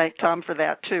want to thank Tom for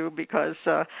that too, because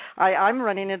I'm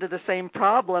running into the same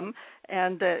problem,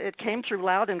 and it came through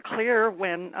loud and clear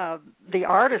when The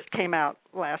Artist came out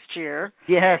last year.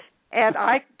 Yes, and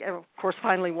I, of course,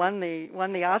 finally won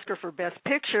the Oscar for Best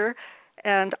Picture,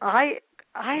 and I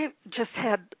just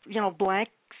had blank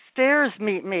stares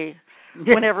meet me.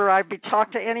 Whenever I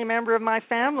talk to any member of my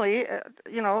family,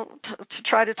 to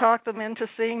try to talk them into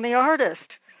seeing The Artist.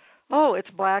 Oh, it's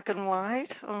black and white.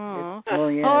 Oh,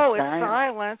 it's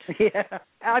silent. Yeah.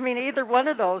 I mean, either one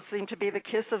of those seemed to be the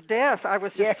kiss of death. I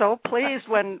was just so pleased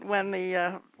when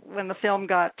the film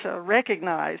got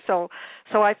recognized. So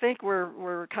I think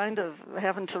we're kind of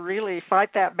having to really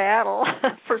fight that battle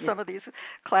for some of these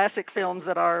classic films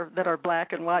that are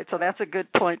black and white. So that's a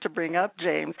good point to bring up,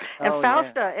 James. And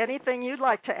Fausta, anything you'd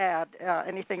like to add?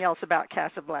 Anything else about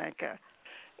Casablanca?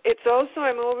 It's also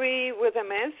a movie with a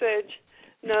message.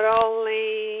 Not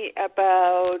only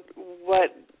about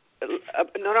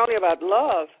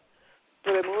love,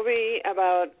 but a movie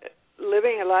about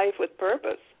living a life with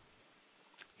purpose.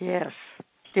 Yes.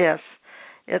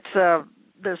 It's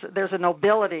there's a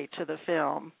nobility to the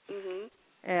film,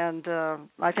 and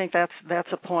I think that's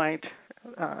a point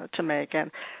to make.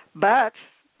 But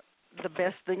the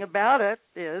best thing about it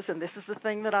is, and this is the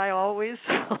thing that I always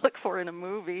look for in a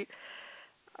movie.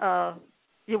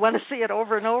 You want to see it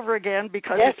over and over again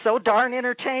because it's so darn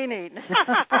entertaining.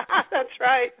 That's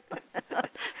right.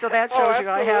 So that shows you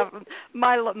I have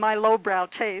my lowbrow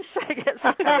taste, I guess,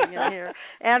 coming in here.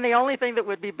 And the only thing that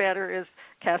would be better is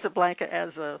Casablanca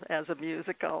as a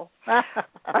musical.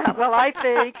 Well, I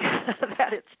think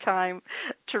that it's time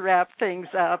to wrap things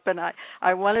up, and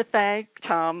I want to thank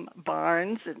Tom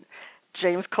Barnes and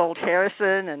James Colt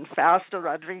Harrison and Fausta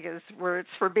Rodriguez Wertz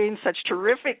for being such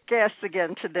terrific guests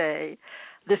again today.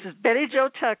 This is Betty Jo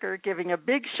Tucker giving a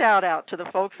big shout-out to the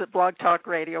folks at Blog Talk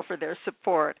Radio for their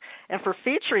support and for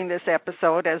featuring this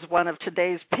episode as one of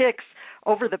today's picks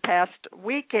over the past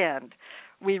weekend.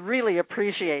 We really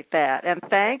appreciate that. And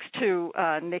thanks to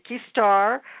Nikki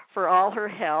Starr for all her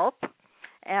help,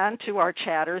 and to our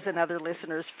chatters and other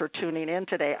listeners for tuning in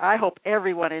today. I hope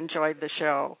everyone enjoyed the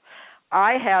show.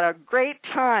 I had a great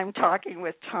time talking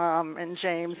with Tom and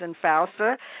James and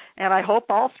Fausta, and I hope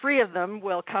all three of them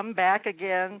will come back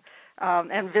again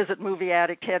and visit Movie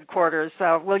Addict headquarters.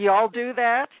 Will you all do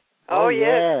that? Oh,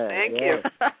 yes. Thank you.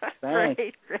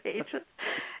 Great.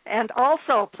 And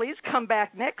also, please come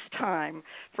back next time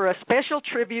for a special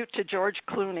tribute to George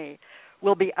Clooney.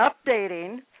 We'll be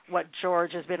updating what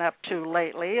George has been up to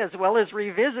lately, as well as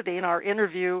revisiting our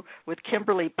interview with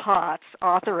Kimberly Potts,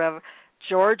 author of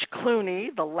George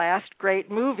Clooney, The Last Great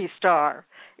Movie Star.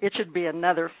 It should be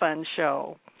another fun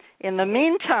show. In the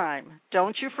meantime,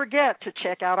 don't you forget to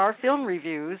check out our film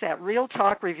reviews at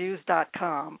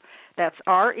realtalkreviews.com. That's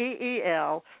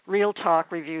REEL,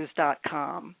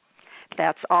 realtalkreviews.com.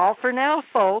 That's all for now,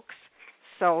 folks.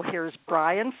 So here's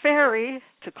Brian Ferry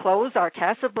to close our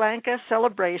Casablanca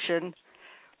celebration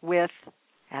with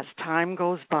As Time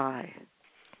Goes By.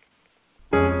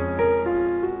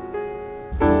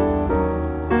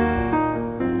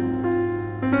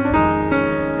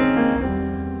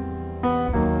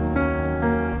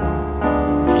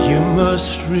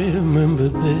 Remember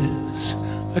this,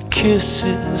 a kiss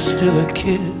is still a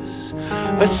kiss,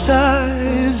 a sigh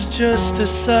is just a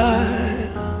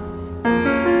sigh.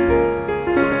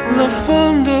 The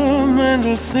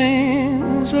fundamental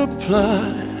things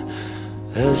apply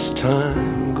as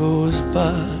time goes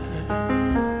by.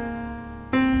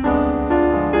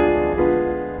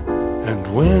 And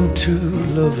when two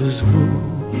lovers woo,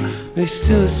 they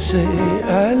still say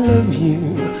I love you,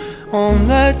 on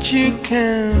that you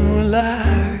can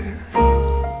rely.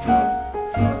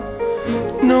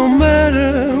 No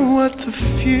matter what the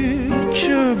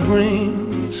future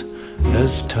brings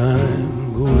as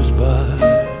time goes by.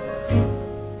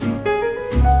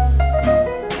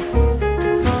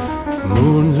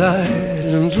 Moonlight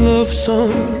and love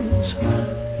songs,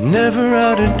 never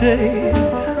out of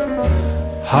date.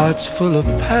 Hearts full of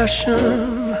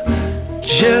passion,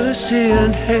 jealousy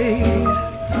and hate.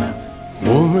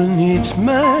 Woman needs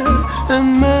man, and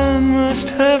man must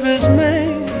have his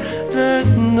mate, that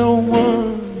no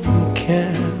one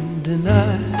can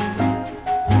deny.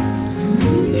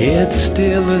 It's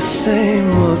still the same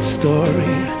old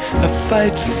story, a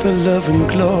fight for love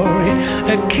and glory,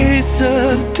 a case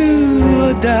of do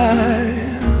or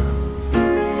die.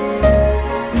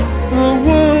 The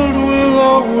world will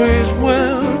always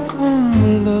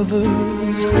welcome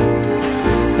lovers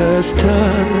as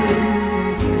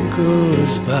time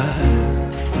goes by.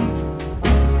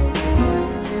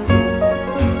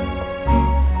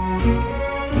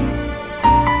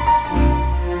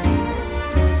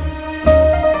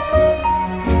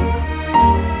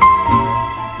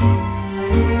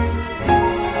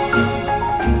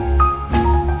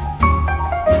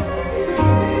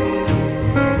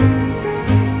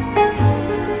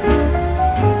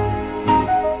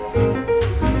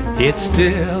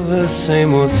 Still the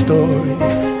same old story,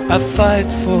 a fight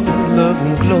for love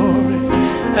and glory,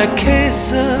 a case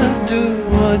of do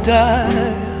or die.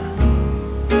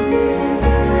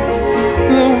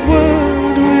 The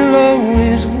world will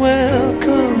always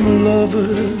welcome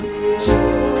lovers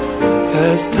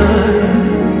as time